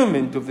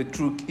fulfillment of the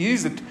true. He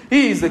is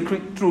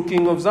the true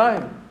king of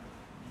Zion.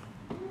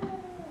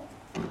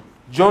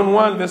 John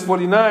 1 verse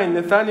 49,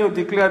 Nathanael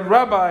declared,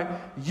 Rabbi,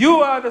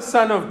 you are the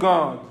Son of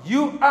God.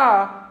 You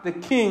are the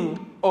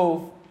King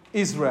of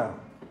Israel.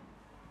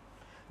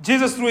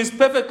 Jesus, through his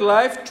perfect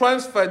life,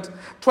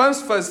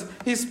 transfers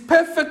his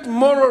perfect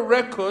moral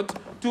record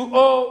to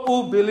all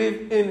who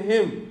believe in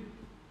him.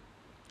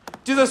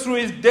 Jesus, through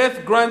his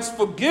death, grants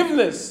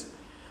forgiveness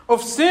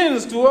of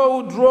sins to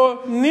all who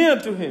draw near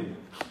to him.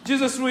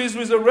 Jesus, through his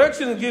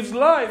resurrection, gives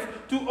life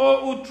to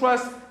all who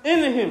trust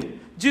in him.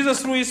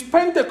 Jesus, through his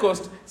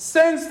Pentecost,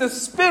 sends the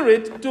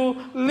Spirit to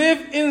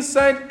live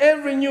inside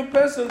every new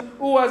person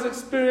who has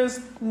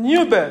experienced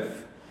new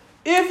birth.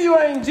 If you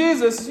are in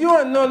Jesus, you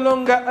are no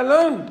longer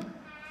alone.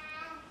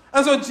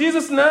 And so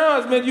Jesus now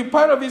has made you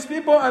part of his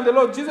people, and the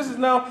Lord Jesus is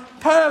now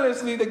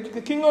tirelessly,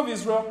 the King of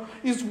Israel,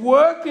 is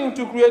working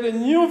to create a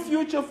new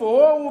future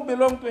for all who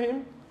belong to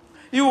him.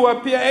 He will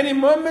appear any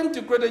moment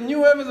to create a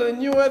new heavens and a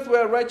new earth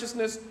where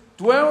righteousness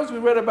dwells. We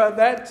read about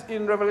that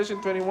in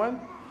Revelation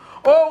 21.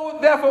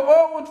 Therefore,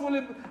 all who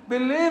truly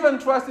believe and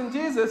trust in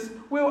Jesus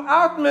will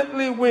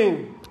ultimately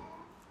win,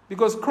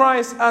 because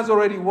Christ has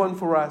already won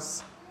for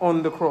us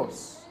on the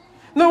cross.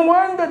 No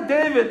wonder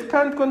David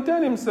can't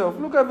contain himself.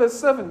 Look at verse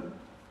 7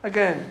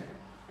 again.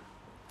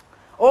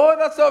 All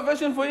that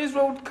salvation for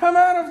Israel would come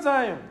out of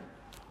Zion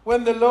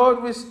when the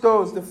Lord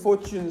restores the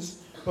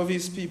fortunes of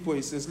his people.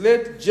 He says,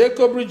 let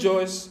Jacob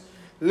rejoice,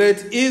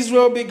 let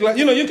Israel be glad.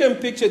 You know, you can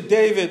picture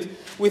David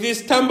with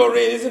his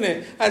tambourine, isn't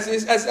it? As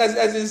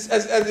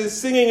he's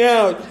singing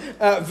out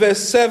verse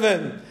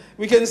 7.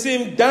 We can see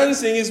him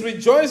dancing. He's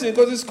rejoicing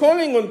because he's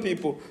calling on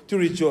people to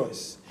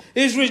rejoice.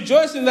 He's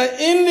rejoicing that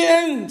in the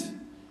end,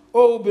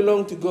 all who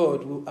belong to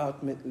God will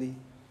ultimately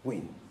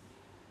win.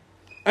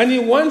 And he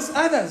wants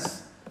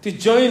others to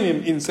join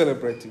him in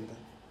celebrating that.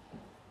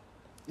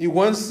 He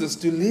wants us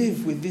to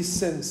live with this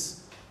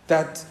sense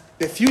that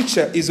the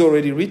future is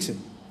already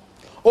written.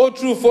 All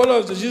true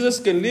followers of Jesus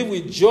can live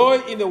with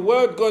joy in a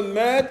world gone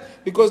mad,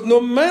 because no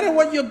matter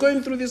what you're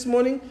going through this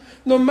morning,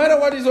 no matter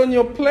what is on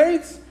your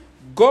plate,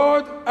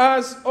 God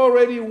has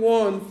already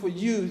won for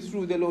you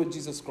through the Lord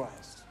Jesus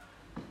Christ.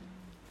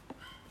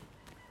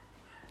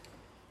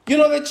 You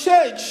know, the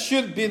church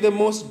should be the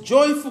most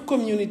joyful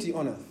community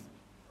on earth.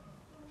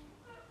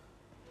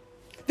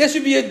 There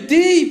should be a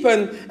deep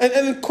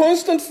and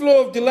constant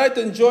flow of delight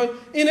and joy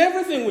in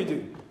everything we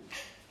do.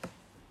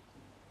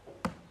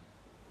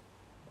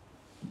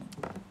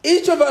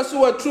 Each of us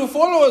who are true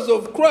followers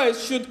of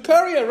Christ should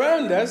carry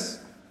around us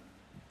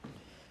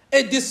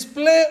a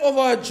display of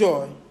our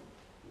joy,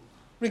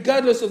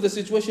 regardless of the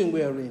situation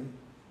we are in,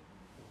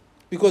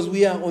 because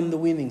we are on the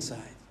winning side.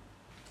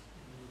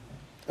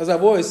 As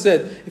I've always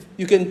said, if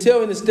you can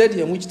tell in a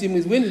stadium which team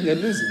is winning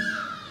and losing.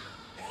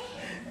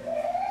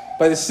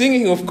 By the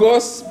singing, of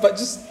course, but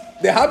just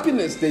the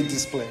happiness they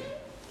display.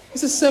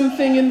 It's the same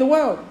thing in the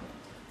world.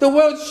 The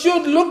world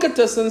should look at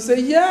us and say,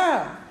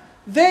 yeah,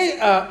 they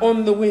are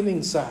on the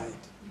winning side.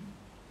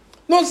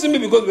 Not simply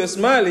because we're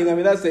smiling, I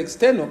mean, that's the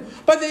external.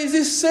 But there is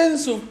this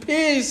sense of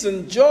peace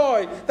and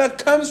joy that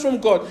comes from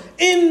God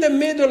in the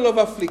middle of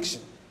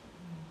affliction.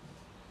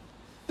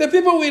 The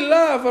people we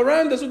love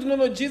around us who do not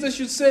know Jesus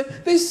should say,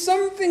 there's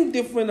something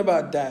different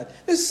about Dad.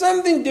 There's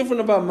something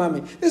different about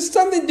Mommy. There's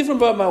something different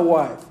about my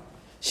wife.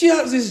 She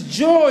has this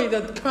joy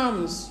that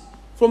comes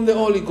from the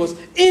Holy Ghost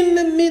in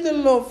the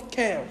middle of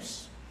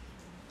chaos.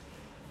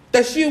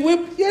 Does she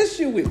weep? Yes,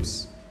 she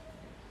weeps.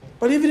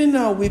 But even in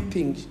her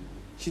weeping,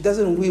 she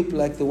doesn't weep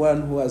like the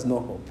one who has no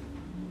hope.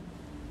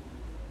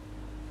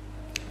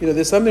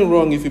 There's something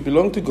wrong if you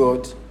belong to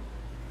God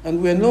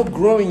and we're not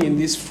growing in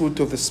this fruit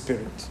of the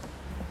Spirit.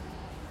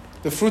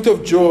 The fruit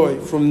of joy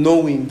from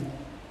knowing.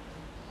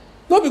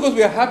 Not because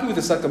we are happy with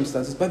the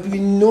circumstances, but we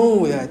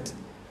know that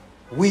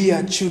we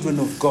are children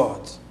of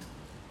God.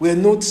 We are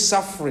not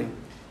suffering.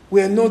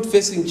 We are not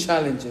facing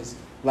challenges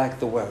like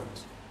the world.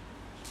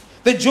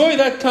 The joy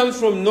that comes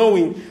from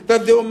knowing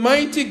that the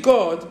Almighty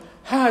God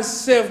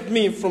has saved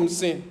me from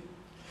sin.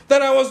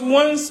 That I was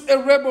once a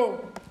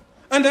rebel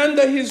and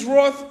under his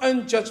wrath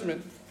and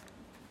judgment.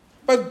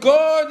 But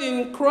God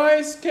in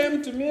Christ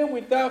came to me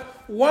with that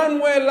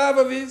one-way love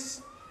of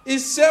his. He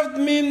saved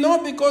me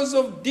not because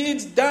of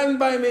deeds done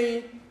by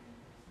me,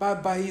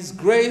 but by his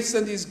grace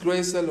and his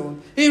grace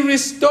alone. He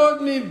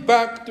restored me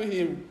back to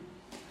him.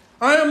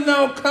 I am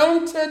now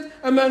counted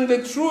among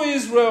the true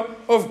Israel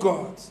of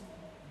God.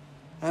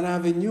 And I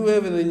have a new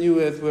heaven and a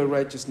new earth where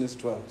righteousness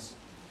dwells.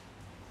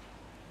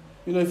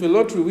 If a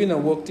lottery winner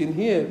walked in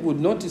here, would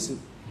notice it.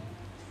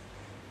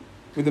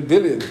 With $1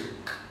 billion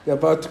they're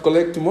about to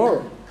collect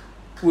tomorrow,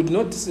 would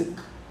notice it.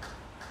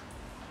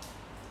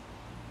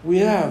 We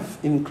have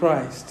in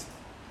Christ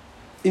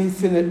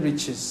infinite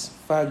riches,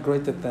 far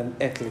greater than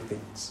earthly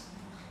things.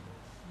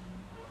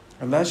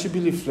 And that should be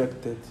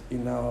reflected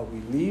in how we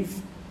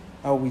live,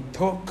 how we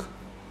talk,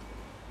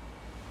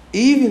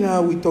 even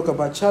how we talk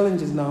about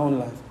challenges in our own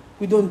life.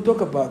 We don't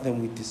talk about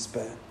them with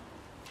despair.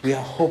 We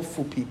are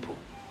hopeful people.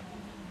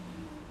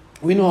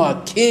 We know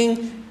our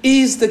King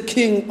is the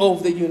King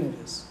of the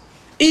universe,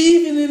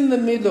 even in the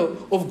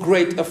middle of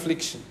great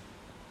affliction.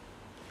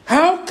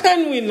 How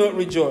can we not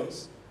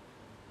rejoice?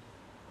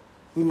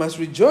 We must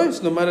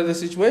rejoice no matter the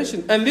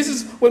situation. And this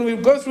is when we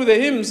go through the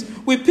hymns,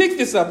 we pick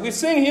this up. We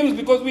sing hymns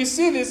because we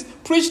see this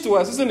preached to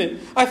us, isn't it?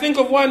 I think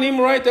of one hymn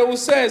writer who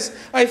says,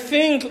 I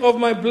think of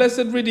my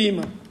blessed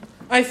Redeemer.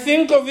 I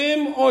think of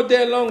him all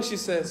day long, she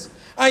says.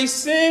 I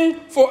sing,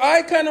 for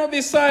I cannot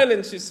be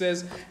silent, she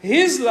says.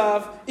 His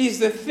love is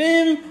the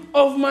theme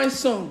of my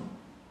song.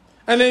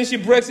 And then she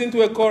breaks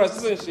into a chorus,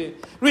 doesn't she?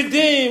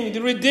 Redeemed,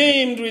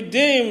 redeemed,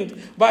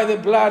 redeemed by the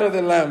blood of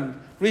the Lamb.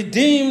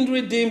 Redeemed,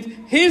 redeemed,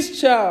 his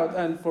child,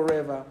 and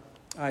forever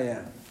I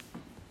am.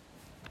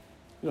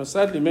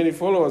 Sadly, many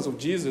followers of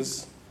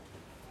Jesus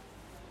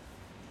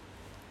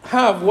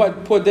have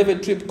what Paul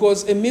David Tripp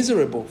calls a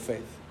miserable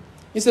faith.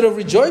 Instead of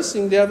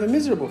rejoicing, they have a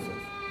miserable faith.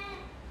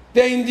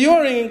 They are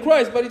enduring in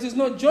Christ, but it is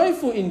not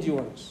joyful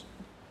endurance.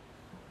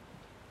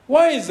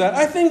 Why is that?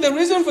 I think the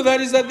reason for that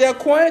is that they are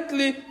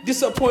quietly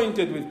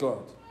disappointed with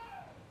God.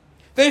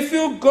 They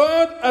feel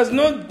God has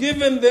not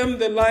given them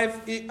the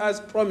life he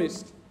has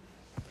promised.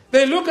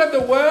 They look at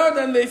the world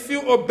and they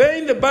feel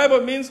obeying the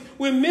Bible means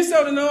we miss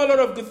out on a lot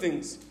of good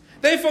things.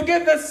 They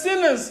forget that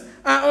sinners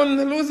are on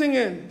the losing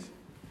end.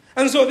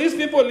 And so these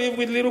people live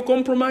with little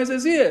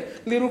compromises here,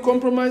 little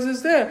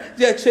compromises there.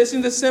 They are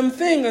chasing the same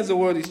thing as the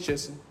world is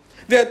chasing.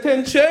 They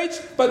attend church,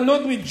 but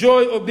not with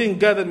joy of being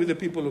gathered with the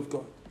people of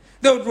God.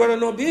 They would rather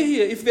not be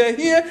here. If they are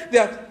here, they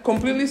are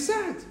completely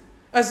sad,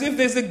 as if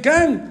there's a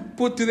gun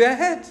put to their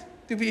head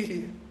to be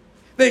here.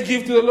 They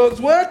give to the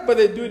Lord's work, but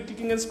they do it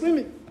kicking and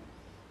screaming.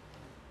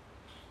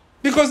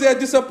 Because they are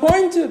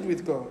disappointed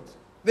with God.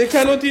 They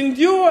cannot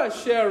endure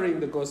sharing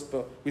the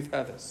gospel with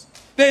others.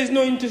 There is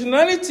no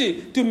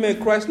intentionality to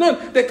make Christ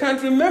known. They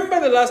can't remember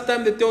the last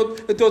time they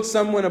told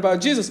someone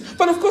about Jesus.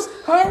 But of course,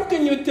 how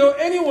can you tell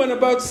anyone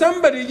about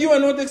somebody you are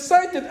not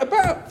excited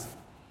about?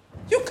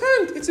 You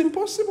can't. It's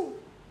impossible.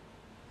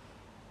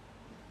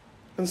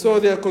 And so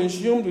they are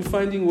consumed with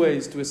finding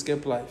ways to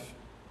escape life.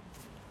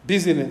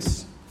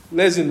 Busyness,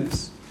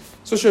 laziness,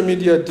 social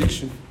media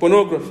addiction,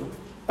 pornography,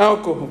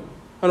 alcohol,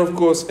 and of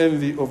course,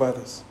 envy of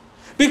others.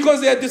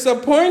 Because they are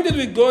disappointed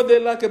with God, they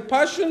lack a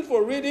passion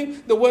for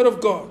reading the Word of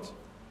God.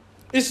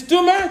 It's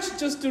too much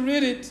just to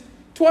read it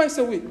twice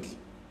a week.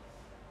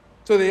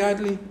 So they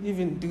hardly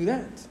even do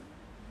that.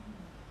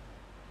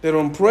 They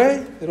don't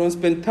pray, they don't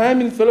spend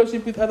time in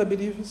fellowship with other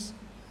believers.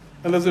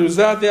 And as a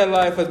result, their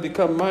life has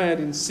become mired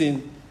in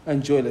sin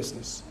and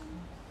joylessness.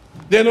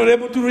 They're not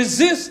able to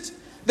resist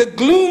the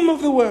gloom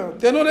of the world.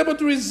 They're not able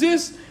to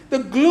resist the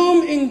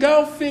gloom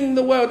engulfing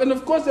the world. And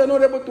of course, they're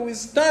not able to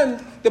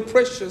withstand the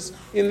pressures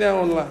in their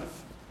own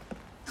life.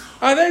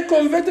 Are they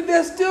converted?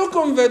 They're still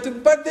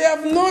converted, but they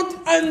have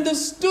not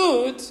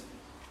understood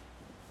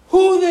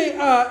who they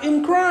are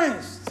in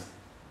Christ.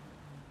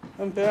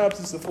 And perhaps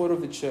it's the fault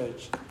of the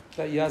church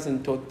that he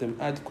hasn't taught them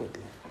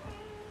adequately.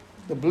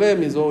 The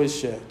blame is always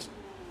shared.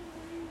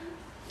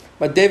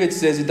 But David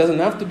says it doesn't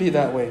have to be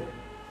that way.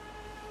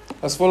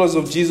 As followers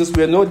of Jesus,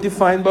 we are not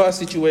defined by our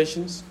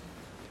situations.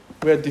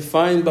 We are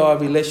defined by our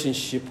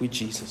relationship with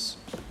Jesus.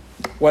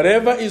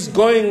 Whatever is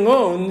going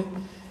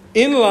on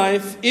in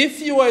life, if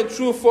you are a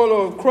true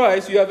follower of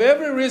Christ, you have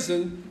every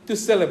reason to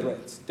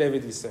celebrate,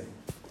 David is saying.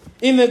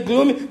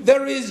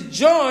 There is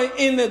joy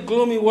in the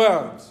gloomy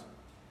world.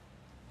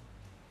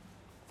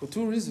 For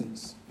 2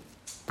 reasons.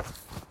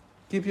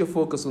 Keep your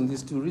focus on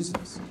these 2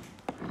 reasons.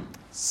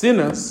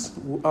 Sinners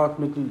will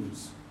ultimately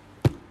lose.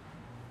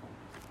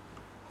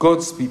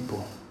 God's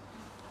people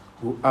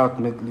will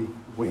ultimately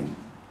win.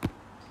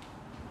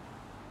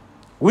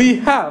 We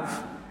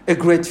have a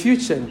great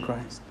future in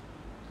Christ.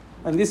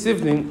 And this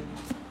evening,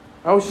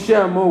 I'll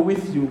share more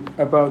with you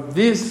about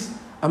this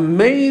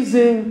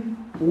amazing,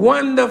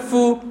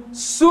 wonderful,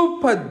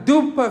 super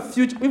duper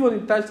future. We won't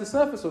even touch the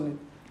surface on it.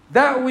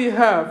 That we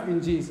have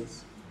in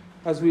Jesus.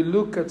 As we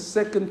look at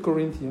 2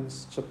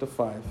 Corinthians chapter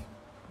 5,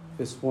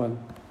 verse 1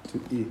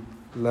 to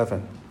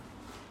 11.